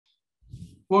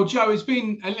Well, Joe, it's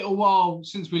been a little while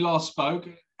since we last spoke.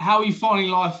 How are you finding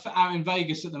life out in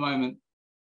Vegas at the moment?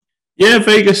 Yeah,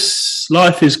 Vegas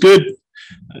life is good.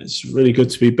 It's really good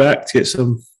to be back to get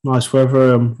some nice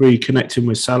weather. I'm reconnecting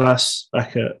with Salas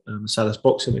back at Salas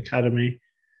Boxing Academy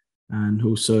and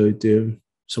also doing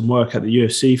some work at the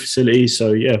UFC facility.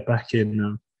 So yeah, back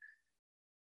in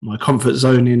my comfort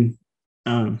zone in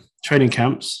training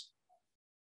camps,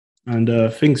 and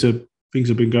things have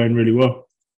been going really well.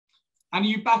 And are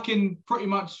you back in pretty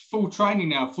much full training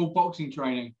now, full boxing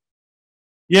training?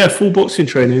 Yeah, full boxing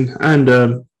training, and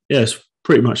yeah, it's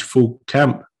pretty much full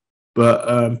camp.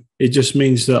 But it just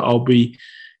means that I'll be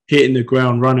hitting the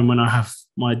ground running when I have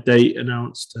my date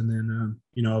announced, and then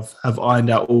I've ironed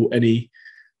out all any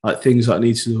like things that I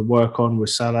need to work on with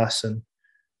Salas and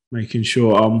making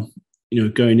sure I'm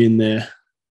going in there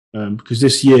because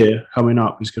this year coming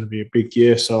up is going to be a big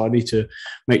year, so I need to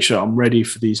make sure I'm ready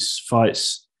for these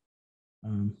fights,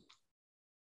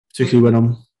 particularly when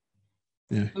I'm.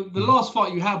 Yeah. The last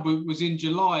fight you had was in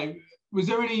July. Was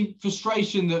there any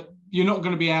frustration that you're not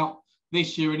going to be out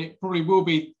this year, and it probably will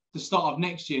be the start of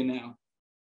next year now?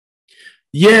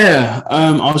 Yeah,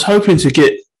 I was hoping to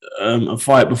get a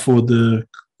fight before the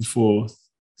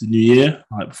new year,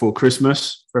 like before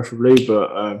Christmas, preferably,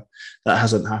 but that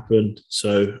hasn't happened.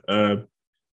 So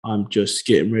I'm just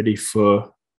getting ready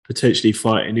for potentially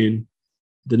fighting in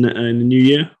the new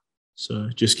year. So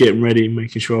just getting ready,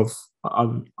 making sure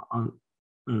I'm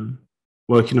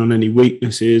working on any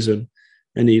weaknesses and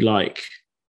any like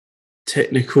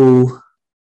technical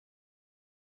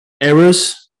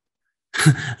errors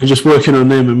and just working on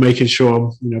them and making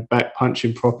sure I'm back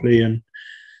punching properly and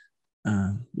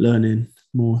learning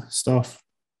more stuff.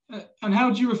 And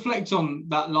how do you reflect on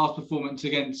that last performance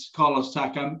against Carlos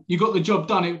Takam? You got the job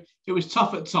done. It was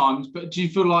tough at times, but do you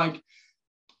feel like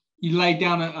you laid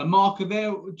down a marker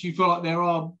there? Do you feel like there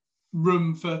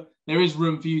is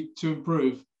room for you to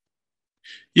improve?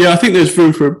 Yeah, I think there's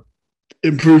room for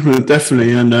improvement,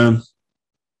 definitely. And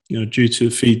due to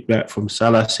feedback from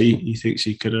Salas, he thinks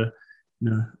he could have,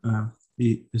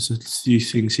 there's a few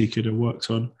things he could have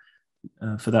worked on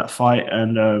for that fight.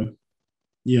 And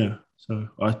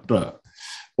but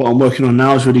what I'm working on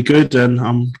now is really good, and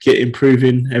I'm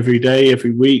improving every day,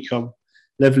 every week. I'm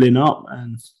leveling up,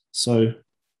 and so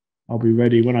I'll be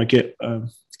ready when I get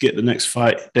the next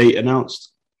fight date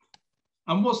announced.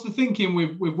 And what's the thinking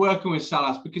with working with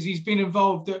Salas? Because he's been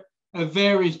involved at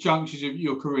various junctures of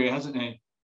your career, hasn't he?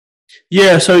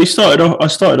 Yeah, so I started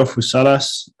off with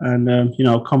Salas, and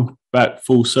I've come back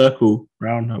full circle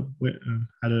round.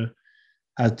 I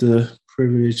had the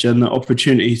privilege and the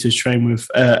opportunity to train with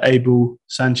Abel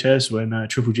Sanchez when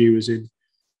Triple G was in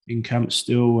camp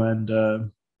still, and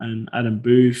Adam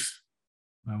Booth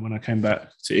when I came back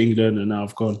to England, and now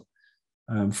I've gone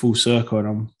full circle and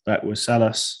I'm back with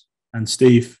Salas and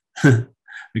Steve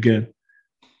again.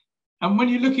 And when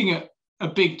you're looking at a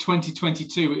big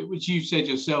 2022, which you've said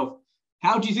yourself,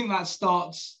 how do you think that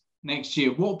starts next year?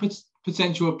 What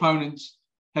potential opponents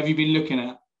have you been looking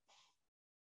at?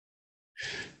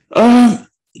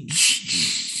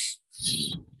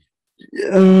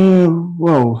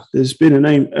 Well, there's been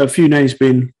a few names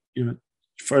been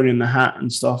thrown in the hat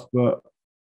and stuff, but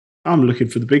I'm looking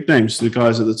for the big names, the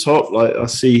guys at the top. Like I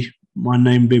see my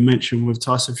name being mentioned with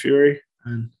Tyson Fury,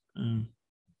 and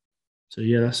so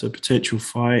yeah, that's a potential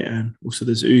fight. And also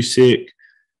there's Usyk,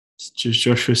 just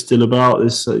Joshua still about.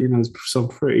 There's there's some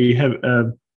pretty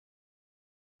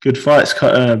good fights.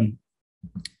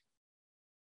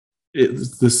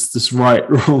 This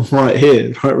right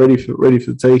here, right ready for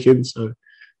the taking. So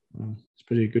it's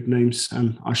pretty good names,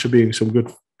 and I should be in some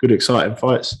good exciting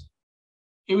fights.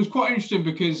 It was quite interesting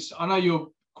because I know you're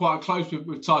quite close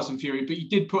with Tyson Fury, but you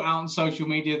did put out on social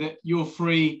media that you're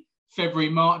free February,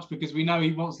 March, because we know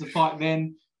he wants to fight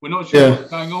then. We're not sure what's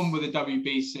going on with the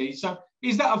WBC. So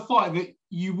is that a fight that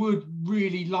you would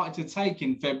really like to take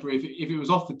in February if it was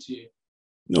offered to you?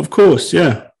 Of course,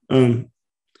 yeah. Come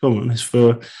on, it's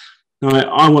for...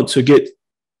 I want to get...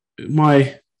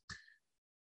 My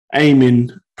aim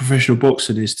in professional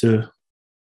boxing is to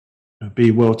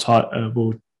be world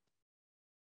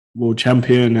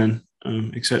champion and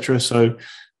etc. So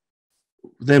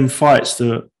them fights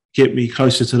that get me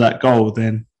closer to that goal,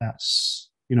 then that's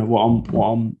what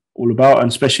I'm all about. And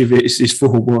especially if it's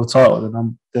for a world title, then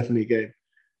I'm definitely game.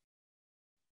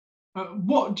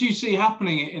 What do you see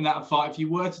happening in that fight if you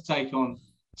were to take on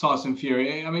Tyson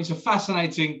Fury? I mean, it's a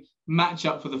fascinating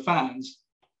matchup for the fans.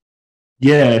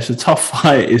 Yeah, it's a tough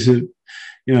fight. It's a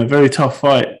very tough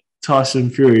fight. Tyson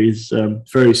Fury is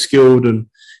very skilled, and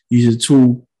he's a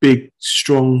tall, big,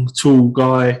 strong, tall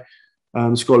guy.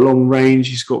 He's got long range.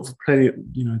 He's got plenty,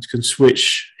 can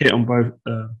switch, hit on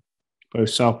both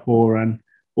southpaw and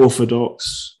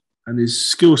orthodox. And his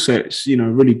skill set's,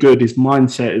 really good. His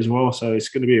mindset as well. So it's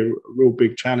going to be a real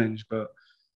big challenge. But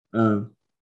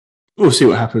we'll see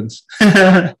what happens.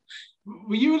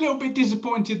 Were you a little bit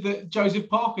disappointed that Joseph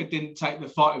Parker didn't take the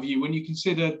fight of you when you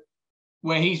consider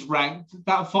where he's ranked?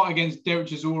 That fight against Derek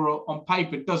Chisora on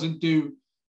paper doesn't do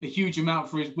a huge amount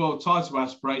for his world title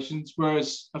aspirations,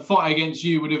 whereas a fight against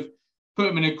you would have put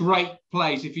him in a great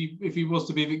place if he was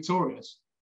to be victorious.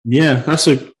 Yeah, that's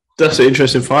an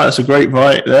interesting fight. That's a great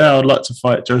fight there. I'd like to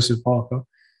fight Joseph Parker.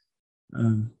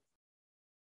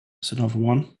 That's another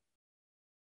one.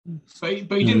 But he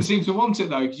didn't seem to want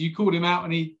it though, because you called him out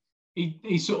and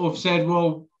he sort of said,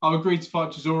 "Well, I've agreed to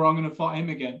fight Chisora. I'm going to fight him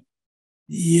again."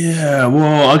 Yeah,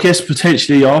 well, I guess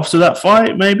potentially after that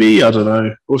fight, maybe. I don't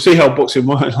know. We'll see how boxing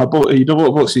works. You don't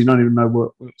want boxing, you don't even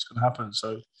know what's going to happen.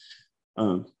 So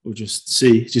we'll just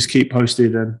see. Just keep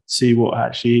posted and see what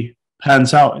actually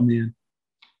pans out in the end.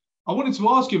 I wanted to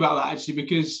ask you about that actually,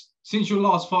 because since your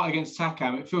last fight against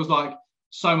Takam, it feels like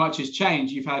so much has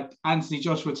changed. You've had Anthony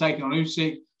Joshua taking on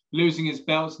Usyk, losing his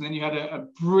belts, and then you had a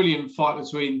brilliant fight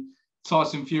between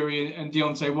Tyson Fury and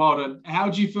Deontay Wilder. How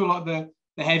do you feel like the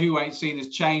heavyweight scene has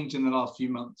changed in the last few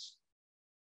months?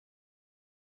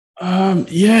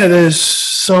 Yeah, there's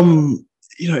some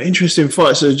interesting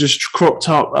fights that have just cropped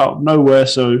up out of nowhere.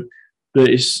 So that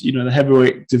it's the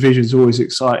heavyweight division is always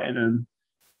exciting,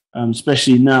 and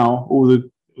especially now all the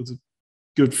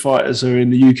good fighters are in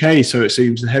the UK. So it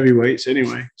seems the heavyweights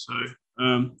anyway. So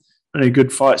any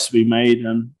good fights to be made,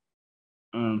 and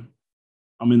I'm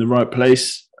in the right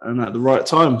place and at the right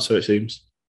time. So it seems.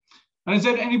 And has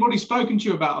anybody spoken to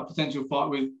you about a potential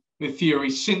fight with Fury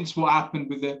since what happened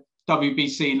with the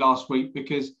WBC last week?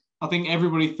 Because I think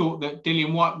everybody thought that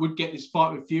Dillian Whyte would get this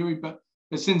fight with Fury, but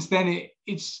since then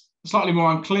it's slightly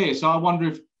more unclear. So I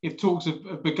wonder if talks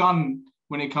have begun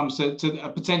when it comes to a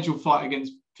potential fight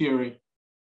against Fury.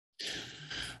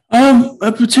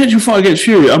 A potential fight against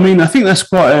Fury. I mean, I think that's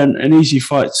quite an easy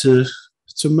fight to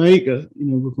make.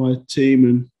 With my team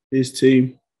and his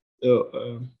team.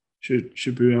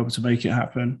 Should be able to make it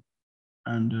happen,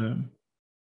 and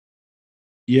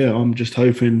I'm just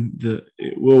hoping that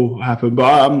it will happen.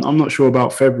 But I'm not sure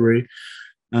about February,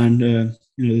 and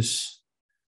there's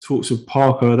talks of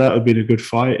Parker. That would be a good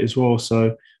fight as well.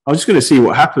 So I'm just going to see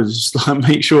what happens. Just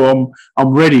make sure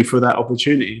I'm ready for that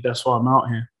opportunity. That's why I'm out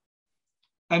here.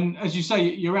 And as you say,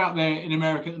 you're out there in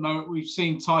America at the moment. We've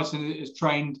seen Tyson has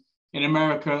trained in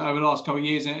America over the last couple of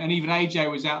years, and even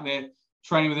AJ was out there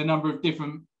training with a number of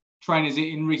different trainers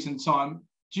in recent time.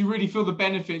 Do you really feel the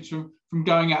benefits from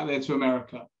going out there to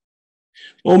America?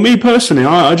 Well, me personally,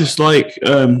 I just like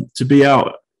to be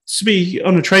out, to be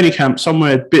on a training camp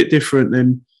somewhere a bit different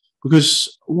than,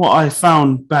 because what I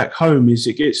found back home is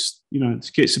it gets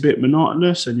a bit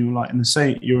monotonous, and you're in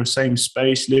the same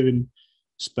space, living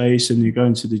space, and you're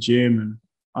going to the gym, and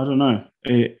I don't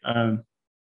know.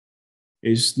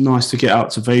 It's nice to get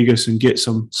out to Vegas and get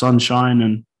some sunshine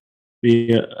and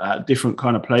be at a different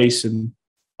kind of place. And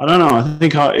I don't know, I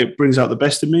think it brings out the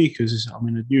best of me, because I'm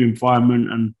in a new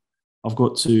environment and I've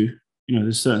got to,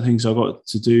 there's certain things I've got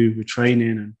to do with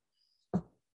training, and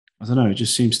I don't know, it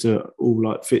just seems to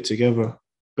all fit together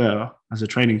better as a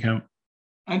training camp.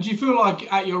 And do you feel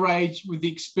like at your age, with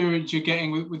the experience you're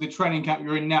getting with the training camp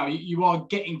you're in now, you are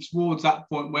getting towards that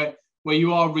point where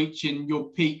you are reaching your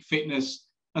peak fitness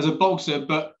as a boxer,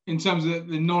 but in terms of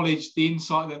the knowledge, the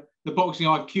insight, the boxing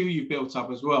IQ you've built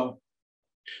up as well?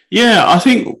 Yeah, I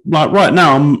think right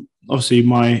now I'm obviously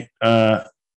my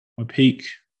peak.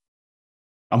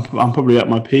 I'm probably at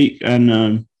my peak,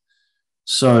 and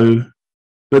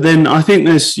but then I think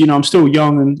there's I'm still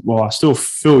young, and I still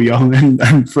feel young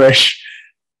and fresh,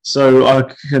 so I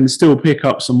can still pick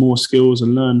up some more skills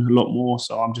and learn a lot more.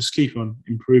 So I'm just keep on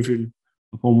improving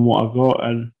upon what I've got,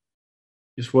 and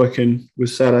just working with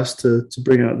Saras to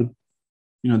bring out the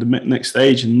next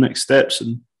stage and next steps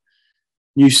and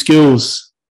new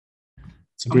skills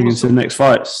to bring into the next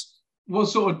fights. What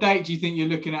sort of date do you think you're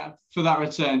looking at for that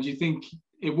return? Do you think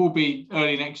it will be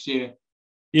early next year?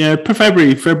 Yeah,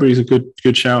 February. February is a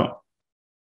good shout.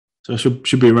 So it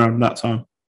should be around that time.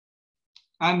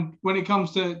 And when it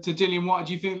comes to Dillian Whyte,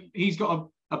 do you think he's got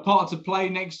a part to play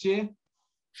next year?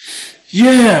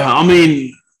 Yeah, I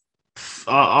mean,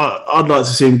 I'd like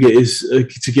to see him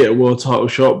get a world title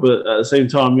shot, but at the same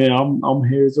time, yeah, I'm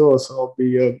here as well, so I'll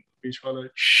be trying to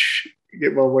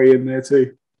get my way in there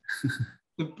too.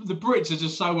 The Brits are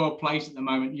just so well placed at the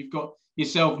moment. You've got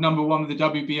yourself number one with the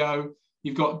WBO.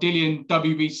 You've got Dillian,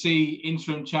 WBC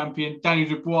interim champion. Daniel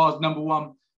Dubois number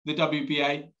one, the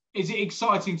WBA. is it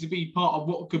exciting to be part of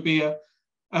what could be a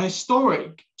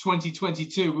historic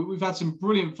 2022? We've had some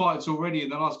brilliant fights already in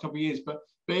the last couple of years, but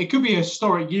it could be a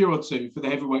historic year or two for the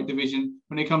heavyweight division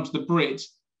when it comes to the Brits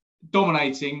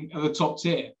dominating at the top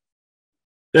tier.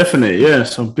 Definitely, yeah.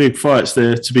 Some big fights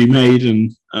there to be made,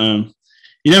 and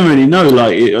you never really know.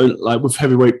 Like with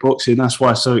heavyweight boxing, that's why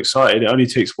I'm so excited. It only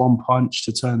takes one punch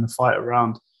to turn the fight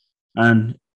around,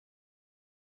 and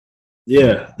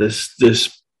yeah, there's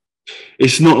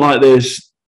it's not like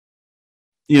there's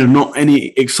not any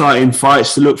exciting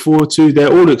fights to look forward to.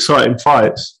 They're all exciting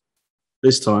fights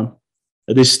this time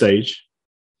at this stage.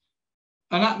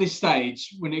 And at this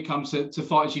stage, when it comes to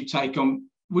fights you take on,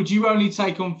 would you only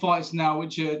take on fights now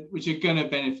which are going to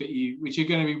benefit you, which are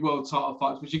going to be world title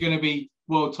fights, which are going to be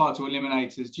world title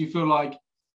eliminators? Do you feel like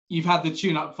you've had the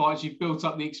tune-up fights, you've built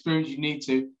up the experience you need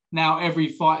to, now every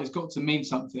fight has got to mean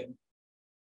something?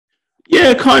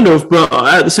 Yeah, kind of. But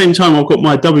at the same time, I've got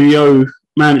my WO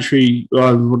mandatory,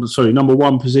 number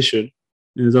one position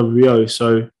in the WO.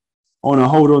 So I want to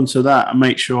hold on to that and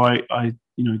make sure I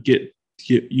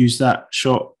use that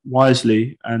shot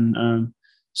wisely. And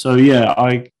so yeah,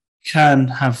 I can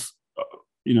have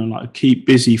like a keep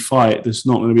busy fight that's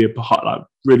not going to be a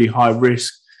really high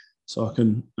risk, so I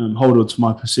can hold on to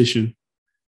my position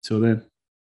till then.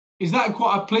 Is that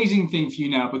quite a pleasing thing for you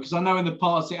now? Because I know in the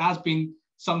past it has been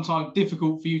sometimes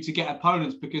difficult for you to get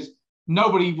opponents because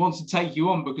nobody wants to take you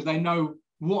on because they know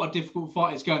what a difficult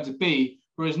fight it's going to be.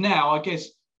 Whereas now, I guess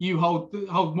you hold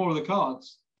more of the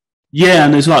cards. Yeah,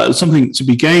 and there's like something to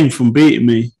be gained from beating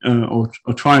me or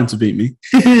trying to beat me.